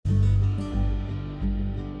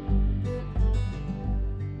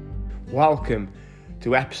Welcome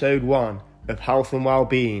to episode 1 of Health and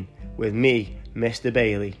Wellbeing with me, Mr.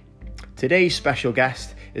 Bailey. Today's special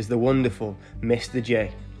guest is the wonderful Mr.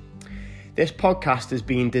 J. This podcast has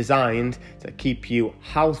been designed to keep you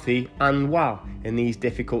healthy and well in these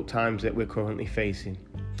difficult times that we're currently facing.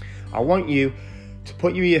 I want you to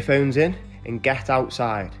put your earphones in and get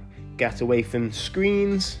outside. Get away from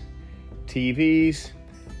screens, TVs,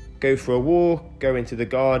 go for a walk, go into the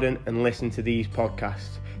garden and listen to these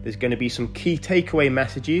podcasts. There's going to be some key takeaway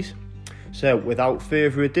messages. So without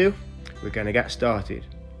further ado, we're going to get started.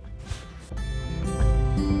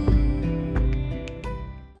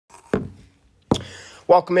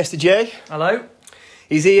 Welcome, Mr. J. Hello.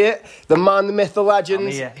 He's here, the man, the myth, the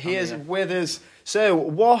legend. He is with us. So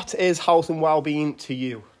what is health and wellbeing to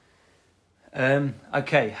you?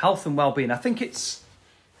 Okay, health and wellbeing. I think it's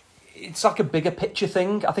like a bigger picture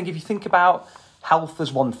thing. I think if you think about health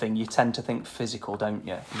as one thing, you tend to think physical, don't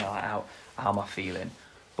you? You know, like how am I feeling?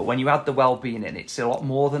 But when you add the well-being in, it's a lot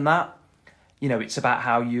more than that. You know, it's about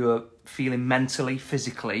how you're feeling mentally,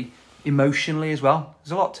 physically, emotionally as well.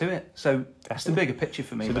 There's a lot to it. So that's the bigger picture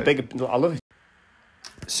for me. I love it.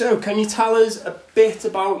 So can you tell us a bit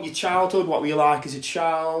about your childhood? What were you like as a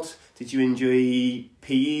child? Did you enjoy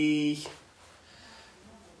PE?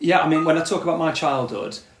 Yeah, I mean, when I talk about my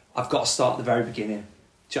childhood, I've got to start at the very beginning.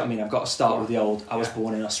 Do you know what I mean? I've got to start with the old, I was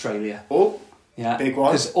born in Australia. Oh, yeah, big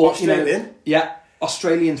one. Australian? You know, yeah,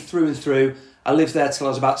 Australian through and through. I lived there till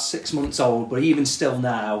I was about 6 months old, but even still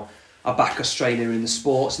now, I back Australia in the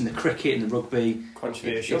sports, in the cricket, in the rugby.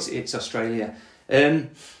 Controversial. It's Australia.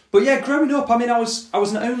 But yeah, growing up, I mean, I was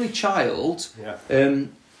an only child. Yeah.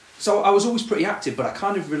 So I was always pretty active, but I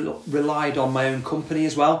kind of relied on my own company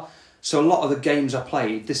as well. So a lot of the games I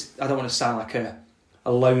played, I don't want to sound like a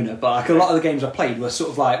loner, but like a lot of the games I played were sort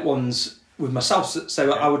of like ones with myself.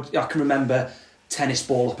 So I can remember tennis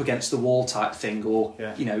ball up against the wall type thing, or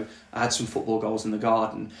you know, I had some football goals in the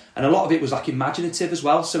garden, and a lot of it was like imaginative as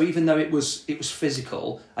well. So even though it was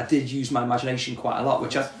physical, I did use my imagination quite a lot,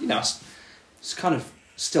 which it's kind of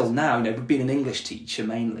still now. You know, but being an English teacher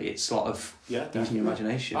mainly, it's a lot of using your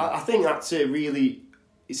imagination. I think that's it. Really,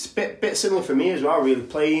 it's a bit similar for me as well. Really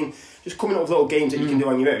playing. Just coming up with little games that you can do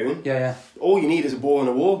on your own. Yeah. All you need is a ball and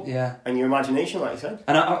a wall. Yeah. And your imagination, like you said.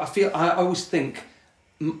 And I always think,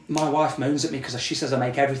 my wife moans at me because she says I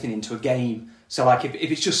make everything into a game. So like if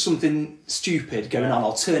it's just something stupid going on,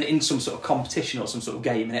 I'll turn it into some sort of competition or some sort of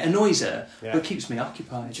game, and it annoys her, but it keeps me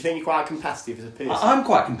occupied. Do you think you're quite competitive as a person? I'm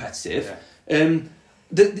quite competitive. Yeah.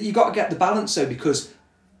 You got to get the balance though, because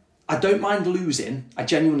I don't mind losing. I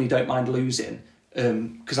genuinely don't mind losing.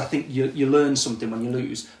 Because I think you learn something when you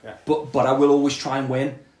lose, but I will always try and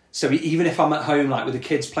win. So even if I'm at home like with the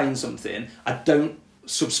kids playing something, I don't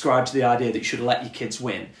subscribe to the idea that you should let your kids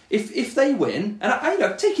win. If they win, and I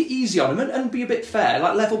take it easy on them and be a bit fair,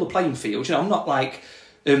 like level the playing field. You know, I'm not like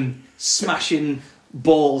smashing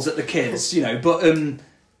balls at the kids. You know, but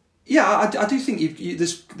I do think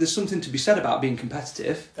there's something to be said about being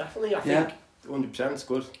competitive. Definitely, I think 100%. It's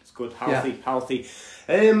good. It's good. Healthy.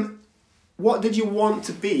 What did you want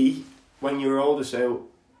to be when you were older? So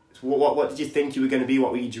what did you think you were going to be?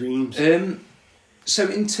 What were your dreams? So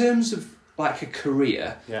in terms of like a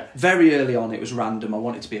career, very early on it was random. I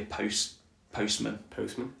wanted to be a postman.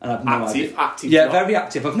 Postman? And I've no idea. Active. Yeah, very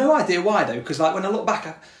active. I've no idea why though, because like when I look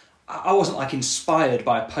back, I wasn't like inspired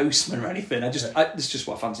by a postman or anything. It's just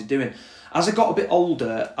what I fancied doing. As I got a bit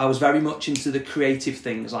older, I was very much into the creative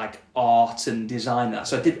things like art and design.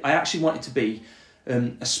 So I actually wanted to be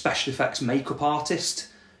a special effects makeup artist.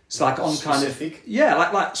 So like on specific?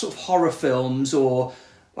 like sort of horror films, or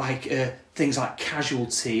like things like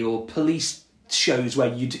Casualty or police shows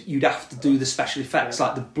where you'd have to do the special effects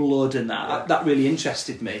like the blood and that. That really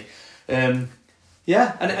interested me. And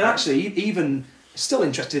actually even still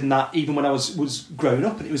interested in that even when I was growing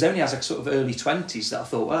up, and it was only as a sort of early 20s that I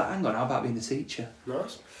thought, well, hang on, how about being the teacher?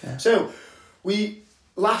 Nice. Yeah. So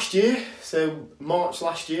March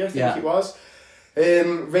last year I think it was,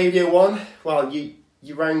 Radio 1, well,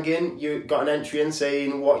 you rang in, you got an entry in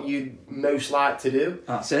saying what you'd most like to do.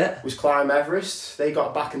 That's it. Was climb Everest. They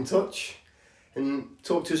got back in touch and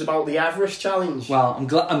talked to us about the Everest Challenge. Well,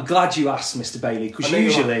 I'm glad you asked, Mr. Bailey, because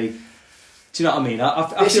usually, do you know what I mean?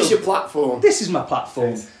 I this feel, is your platform. This is my platform.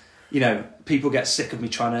 Yes. You know, people get sick of me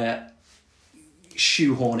trying to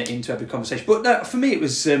shoehorn it into every conversation. But no, for me, it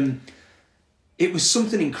was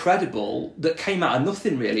something incredible that came out of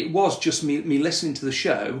nothing, really. It was just me listening to the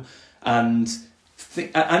show, and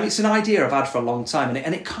it's an idea I've had for a long time,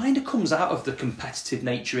 and it kind of comes out of the competitive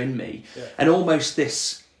nature in me, and almost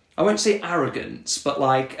this, I won't say arrogance, but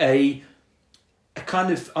like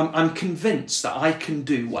I'm convinced that I can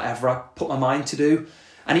do whatever I put my mind to do.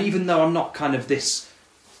 And even though I'm not kind of this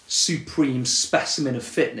supreme specimen of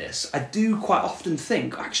fitness, I do quite often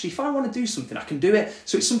think, actually, if I want to do something, I can do it.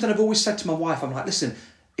 So it's something I've always said to my wife. I'm like, listen,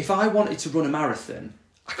 if I wanted to run a marathon,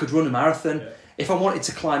 I could run a marathon. Yeah. If I wanted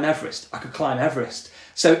to climb Everest, I could climb Everest.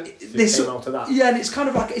 So this, came out of that. Yeah, and it's kind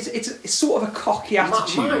of like it's sort of a cocky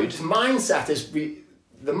attitude. Mindset is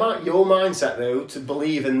your mindset though to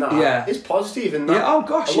believe in that is positive, and that oh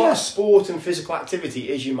gosh, a lot of sport and physical activity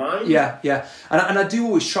is your mind. Yeah, and I do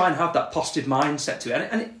always try and have that positive mindset to it,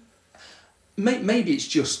 and maybe it's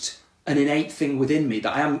just an innate thing within me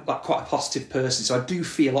that I am like quite a positive person, so I do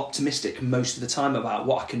feel optimistic most of the time about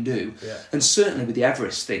what I can do. And certainly with the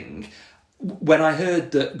Everest thing, when I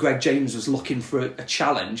heard that Greg James was looking for a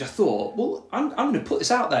challenge, I thought, well, I'm going to put this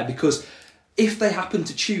out there, because if they happened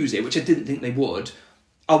to choose it, which I didn't think they would,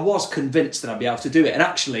 I was convinced that I'd be able to do it. And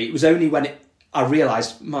actually, it was only when I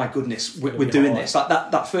realised, my goodness, we're doing this. Like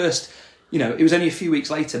that first, it was only a few weeks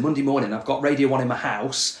later, Monday morning, I've got Radio 1 in my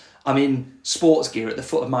house, I'm in sports gear at the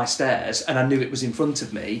foot of my stairs, and I knew it was in front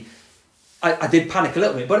of me. I did panic a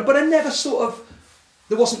little bit, but I never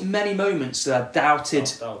there wasn't many moments that I doubted,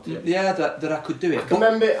 that I could do it. I can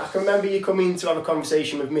remember you coming to have a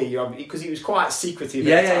conversation with me, because he was quite secretive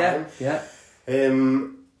at the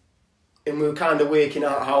time. And we were kind of working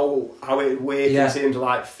out how it would work in terms of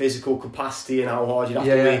like physical capacity and how hard you'd have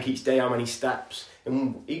to work each day, how many steps.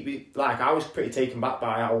 And I was pretty taken back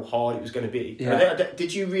by how hard it was going to be.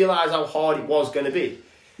 Did you realise how hard it was going to be?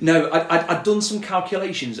 No, I'd done some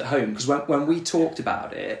calculations at home, because when we talked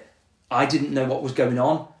about it, I didn't know what was going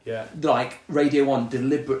on. Yeah. Like Radio 1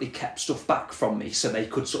 deliberately kept stuff back from me so they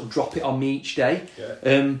could sort of drop it on me each day.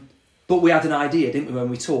 Yeah. But we had an idea, didn't we, when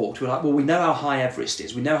we talked? We were like, well, we know how high Everest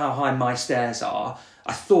is. We know how high my stairs are.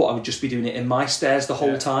 I thought I would just be doing it in my stairs the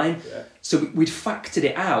whole time. Yeah. So we'd factored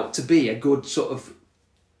it out to be a good sort of,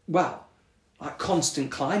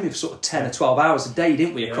 constant climbing of sort of 10 or 12 hours a day,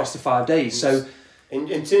 didn't we, across the 5 days? So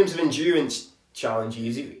in terms of endurance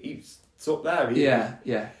challenges, it's up there, really.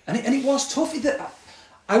 Yeah. And it was tough.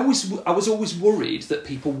 I was always worried that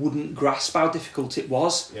people wouldn't grasp how difficult it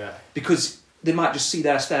was. Yeah. Because they might just see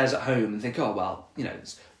their stairs at home and think, oh, well,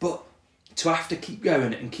 but to have to keep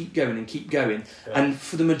going and keep going and keep going. Yeah. And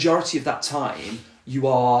for the majority of that time, you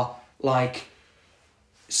are like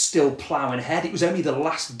still ploughing ahead. It was only the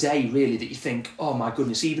last day really that you think, oh my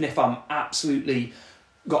goodness, even if I'm absolutely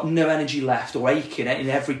got no energy left or aching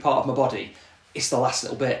in every part of my body, it's the last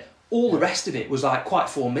little bit. All the rest of it was like quite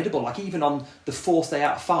formidable. Like even on the 4th day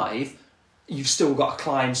out of 5, you've still got to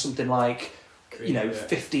climb something like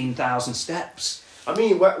 15,000 steps. I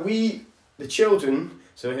mean, the children,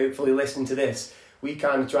 so hopefully listening to this, we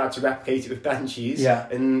kind of tried to replicate it with benches,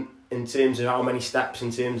 and in terms of how many steps, in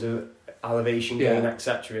terms of elevation gain,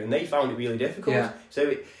 etc. And they found it really difficult. Yeah.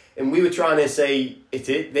 So, and we were trying to say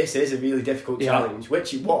this is a really difficult challenge,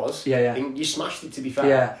 which it was. And you smashed it, to be fair.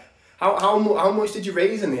 Yeah. How much did you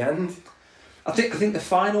raise in the end? I think the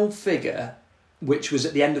final figure, which was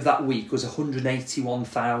at the end of that week, was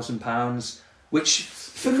 £181,000. Which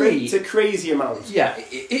for me, it's a crazy amount. Yeah,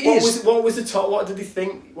 it is. What was the what did they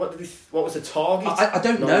think? What was the target? I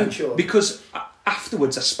don't know, because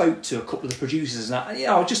afterwards I spoke to a couple of the producers and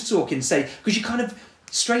I was just talking, say, because you're kind of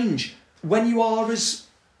strange when you are as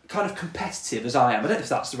kind of competitive as I am. I don't know if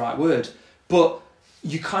that's the right word, but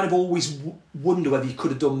you kind of always wonder whether you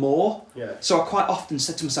could have done more. Yeah. So I quite often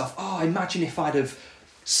said to myself, imagine if I'd have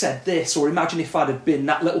said this, or imagine if I'd have been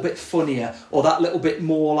that little bit funnier or that little bit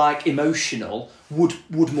more like emotional, would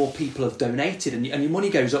more people have donated and your money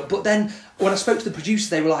goes up. But then when I spoke to the producer,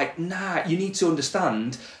 they were like, nah, you need to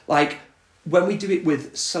understand, like when we do it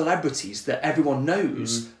with celebrities that everyone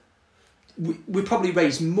knows, we probably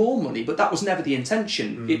raised more money, but that was never the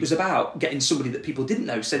intention. It was about getting somebody that people didn't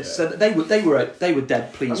know, so that they were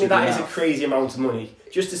dead pleased. I mean, that is a crazy amount of money.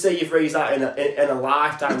 Just to say you've raised that in a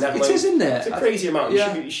lifetime, it is, isn't it? It's a crazy amount.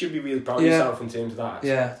 You should be really proud of yourself in terms of that.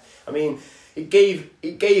 Yeah. I mean, it gave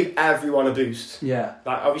everyone a boost. Yeah.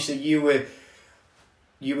 Like obviously you were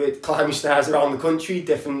climbing stairs around the country,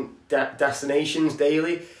 different destinations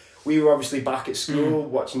daily. We were obviously back at school,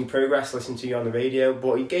 watching your progress, listening to you on the radio,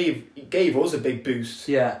 but it gave us a big boost.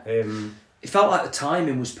 Yeah. It felt like the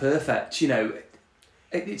timing was perfect. It's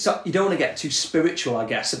you don't want to get too spiritual, I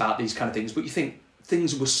guess, about these kind of things, but you think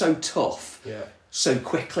things were so tough so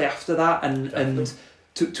quickly after that, and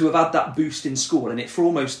to have had that boost in school, and it for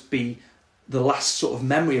almost be the last sort of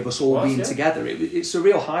memory of us all being together, it's a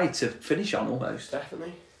real high to finish on almost.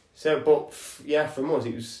 Definitely. So, but from us,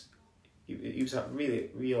 it was a really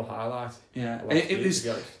real highlight. Yeah, and it was.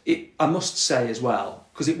 I must say as well,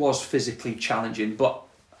 because it was physically challenging, but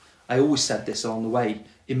I always said this along the way,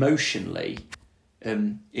 emotionally,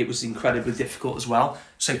 it was incredibly difficult as well.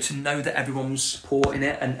 So to know that everyone was supporting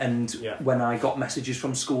it, and when I got messages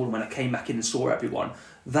from school and when I came back in and saw everyone,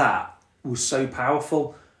 that was so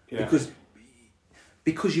powerful,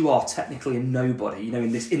 because you are technically a nobody, you know,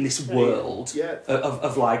 in this world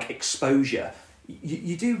of like exposure.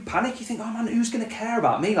 You do panic. You think, oh man, who's going to care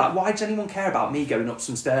about me? Like, why does anyone care about me going up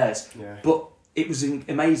some stairs? But it was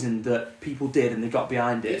amazing that people did, and they got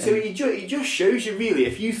behind it. So it just shows you, really,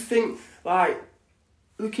 if you think, like,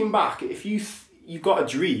 looking back, if you've got a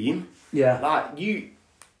dream, like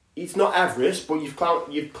it's not Everest, but you've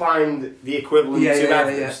climbed the equivalent to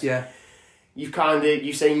Everest.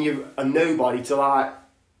 You're saying you're a nobody to, like,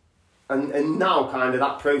 and now kind of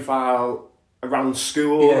that profile around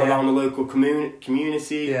school, around the local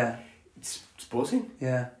community, it's buzzing.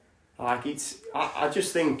 Like, I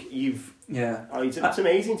just think it's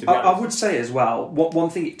amazing to be honest. I would say as well, one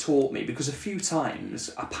thing it taught me, because a few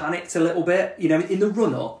times I panicked a little bit, you know, in the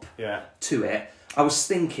run up to it. I was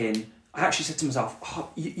thinking, I actually said to myself, oh,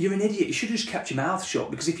 you're an idiot, you should have just kept your mouth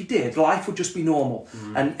shut, because if you did, life would just be normal,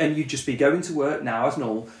 and you'd just be going to work now as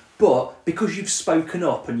normal. But because you've spoken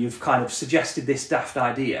up and you've kind of suggested this daft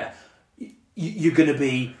idea, you're going to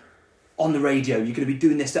be on the radio, you're going to be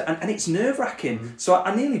doing this, and it's nerve-wracking. So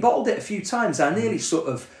I nearly bottled it a few times. I nearly sort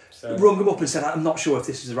of rung them up and said, I'm not sure if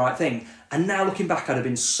this is the right thing. And now looking back, I'd have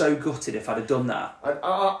been so gutted if I'd have done that.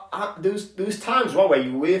 There was times as well where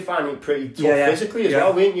you were finding it pretty tough physically as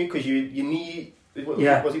well, weren't you? Because you need...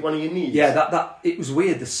 Was it one of your knees? Yeah, that it was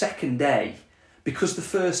weird. The second day, because the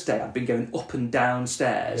first day I'd been going up and down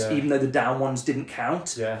stairs, even though the down ones didn't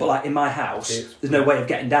count. But like in my house, there's no way of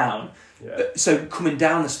getting down. So coming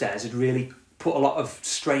down the stairs had really put a lot of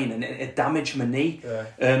strain, and it damaged my knee.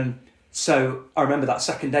 So I remember that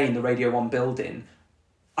second day in the Radio 1 building,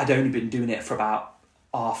 I'd only been doing it for about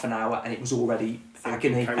half an hour, and it was already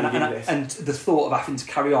agony. And the thought of having to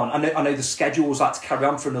carry on, I know the schedule was like to carry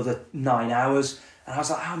on for another 9 hours, and I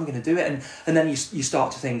was like, how am I going to do it? And then you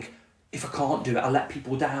start to think, if I can't do it, I'll let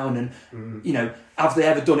people down. And, you know, have they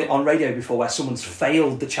ever done it on radio before where someone's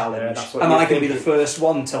failed the challenge? Am I going to be the first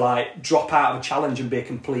one to, like, drop out of a challenge and be a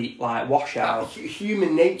complete, like, washout?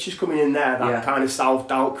 Human nature's coming in there, that kind of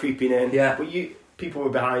self-doubt creeping in. But people were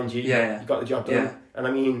behind you. You got the job done. And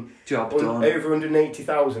I mean, over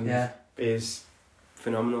 180,000 is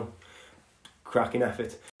phenomenal. Cracking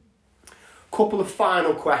effort. Couple of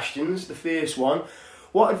final questions. The first one.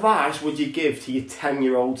 What advice would you give to your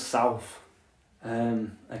 10-year-old self?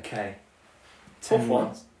 Okay. Tough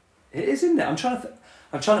one. It is, isn't it? I'm trying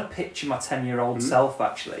to picture my 10-year-old self,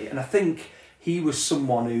 actually, and I think he was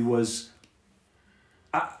someone who was,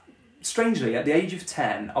 strangely, at the age of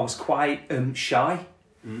 10, I was quite shy,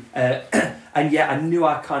 and yet I knew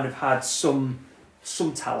I kind of had some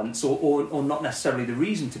talents, or not necessarily the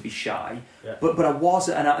reason to be shy, but I was,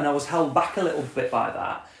 and I was held back a little bit by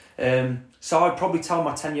that. So I'd probably tell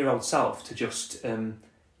my 10-year-old self to just,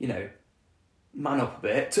 you know, man up a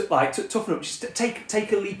bit, toughen up, just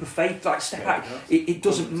take a leap of faith, like step out. It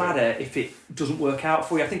doesn't matter if it doesn't work out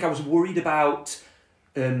for you. I think I was worried about,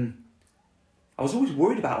 I was always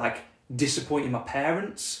worried about like disappointing my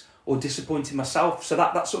parents or disappointing myself. So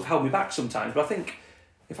that sort of held me back sometimes. But I think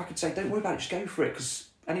if I could say, don't worry about it, just go for it, because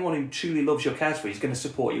anyone who truly loves you or cares for you is going to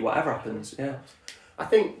support you whatever happens. I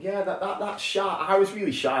think, that's shy. I was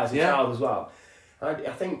really shy as a child as well. I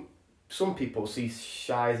think some people see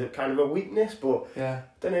shy as a kind of a weakness, but I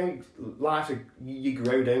don't know, life, you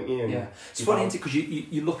grow, don't you? It's funny, isn't it? Because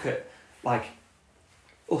you look at, like,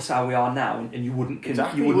 us how we are now, and you wouldn't say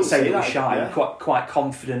that we're shy. We're quite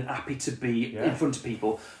confident, happy to be in front of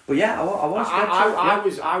people. But I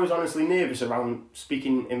was honestly nervous around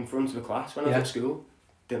speaking in front of a class when I was at school.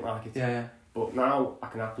 Didn't like it. But now I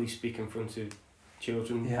can happily speak in front of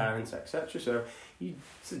children, parents, etc. So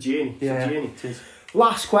it's a journey. It is.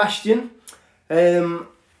 Last question.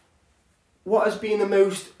 What has been the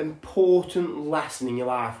most important lesson in your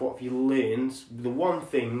life? What have you learned? The one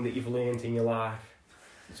thing that you've learned in your life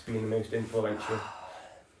that's been the most influential?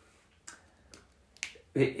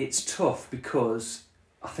 It's tough because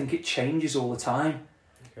I think it changes all the time.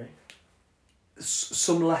 Okay.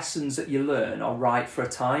 Some lessons that you learn are right for a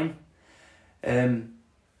time.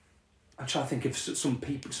 I'm trying to think of some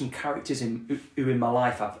people, some characters who in my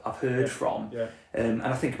life I've heard from. And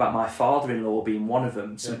I think about my father-in-law being one of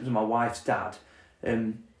them. So my wife's dad.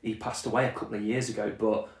 He passed away a couple of years ago,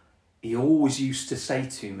 but he always used to say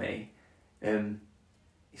to me,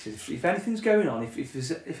 he says, if anything's going on, if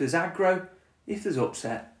there's aggro, if there's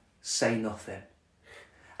upset, say nothing.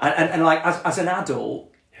 And like as an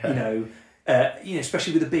adult, you know,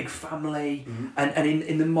 especially with a big family, and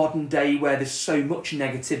in the modern day where there's so much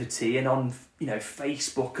negativity, and on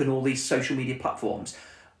Facebook and all these social media platforms,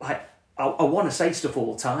 like I want to say stuff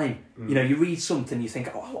all the time. You read something, you think,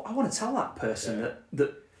 oh, I want to tell that person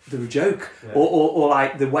that they're a joke, or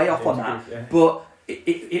like they're way off on that, but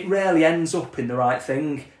it rarely ends up in the right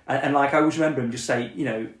thing. And like I always remember him just say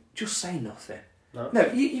nothing.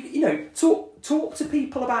 No, you talk to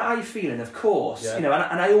people about how you're feeling, of course. And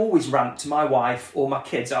I always rant to my wife or my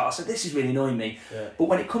kids. I said, this is really annoying me. But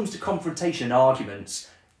when it comes to confrontation and arguments,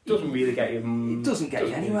 it doesn't really get you. It doesn't get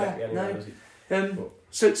you anywhere. No.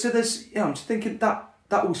 So there's, I'm just thinking that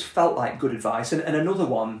always felt like good advice. And another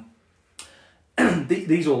one.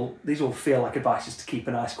 These all feel like advice to keep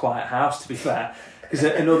a nice quiet house. To be fair, because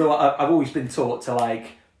another one I've always been taught to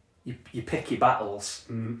like. You pick your battles.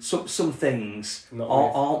 Some things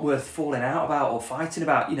aren't worth falling out about or fighting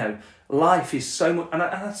about. Life is so much, and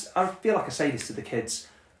I feel like I say this to the kids.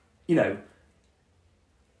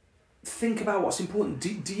 Think about what's important.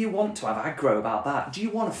 Do you want to have aggro about that? Do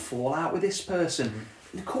you want to fall out with this person?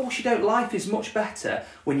 Of course you don't. Life is much better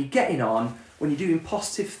when you're getting on, when you're doing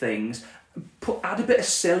positive things. Add a bit of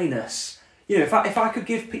silliness. If I could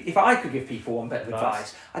give people one bit of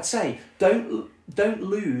advice, I'd say don't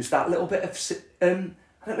lose that little bit of I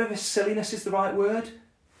don't know if silliness is the right word.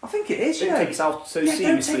 I think it is. Don't take yourself so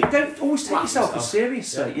seriously. Don't always take yourself as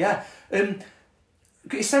seriously. Yeah.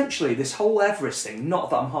 Essentially, this whole Everest thing. Not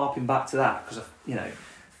that I'm harping back to that because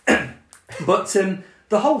but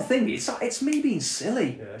the whole thing, it's me being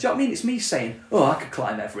silly. Do you know what I mean? It's me saying, oh, I could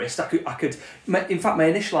climb Everest. I could. In fact, my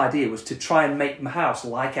initial idea was to try and make my house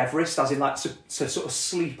like Everest, as in like to sort of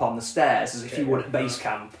sleep on the stairs as if you would at base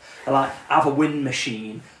camp, and like have a wind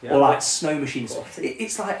machine or like snow machines.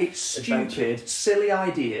 It's stupid, silly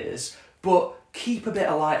ideas, but keep a bit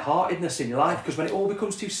of lightheartedness in your life, because when it all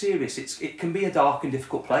becomes too serious, it can be a dark and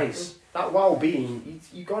difficult place. That well-being,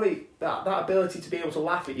 you got that ability to be able to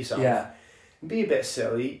laugh at yourself. Yeah. Be a bit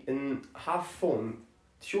silly and have fun.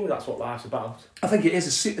 Surely that's what life's about. I think it is.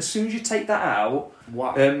 As soon as you take that out,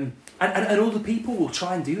 and other people will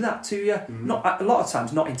try and do that to you. Not a lot of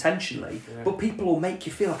times, not intentionally, but people will make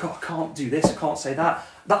you feel like, oh, I can't do this, I can't say that.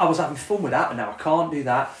 That I was having fun with that, but now I can't do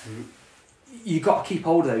that. You got to keep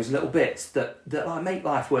hold of those little bits that like make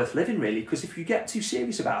life worth living, really. Because if you get too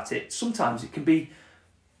serious about it, sometimes it can be,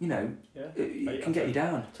 it can get you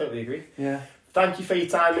down. Totally agree. Yeah. Thank you for your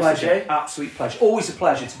time, pleasure. Mr. J. Absolute pleasure. Always a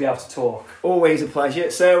pleasure to be able to talk. Always a pleasure.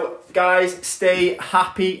 So, guys, stay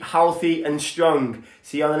happy, healthy and strong.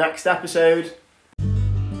 See you on the next episode.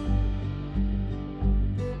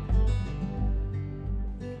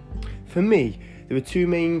 For me, there were two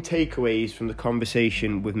main takeaways from the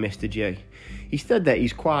conversation with Mr. J. He said that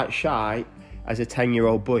he's quite shy as a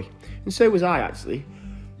 10-year-old boy, and so was I actually.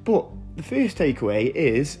 But the first takeaway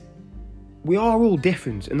is we are all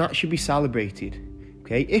different, and that should be celebrated.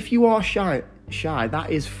 Okay, if you are shy, that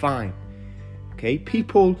is fine. Okay,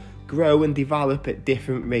 people grow and develop at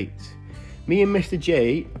different rates. Me and Mr.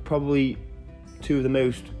 J are probably two of the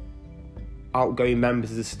most outgoing members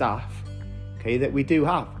of the staff, okay, that we do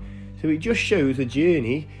have. So it just shows the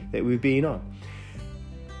journey that we've been on.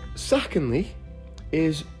 Secondly,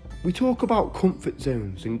 is we talk about comfort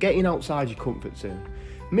zones and getting outside your comfort zone.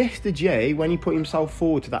 Mr. J, when he put himself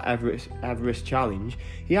forward to that Everest challenge,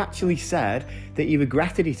 he actually said that he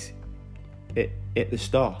regretted it at the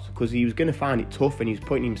start because he was going to find it tough and he was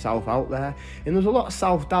putting himself out there. And there's a lot of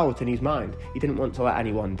self-doubt in his mind. He didn't want to let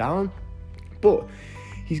anyone down. But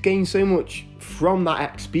he's gained so much from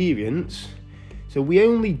that experience. So we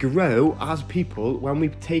only grow as people when we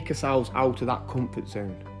take ourselves out of that comfort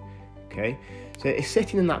zone. Okay? So it's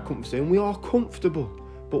sitting in that comfort zone. We are comfortable,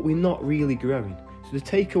 but we're not really growing. So the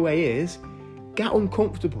takeaway is, get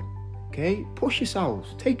uncomfortable, okay? Push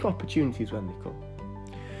yourselves, take opportunities when they come.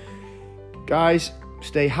 Guys,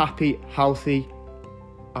 stay happy, healthy,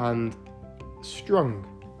 and strong.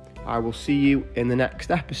 I will see you in the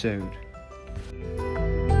next episode.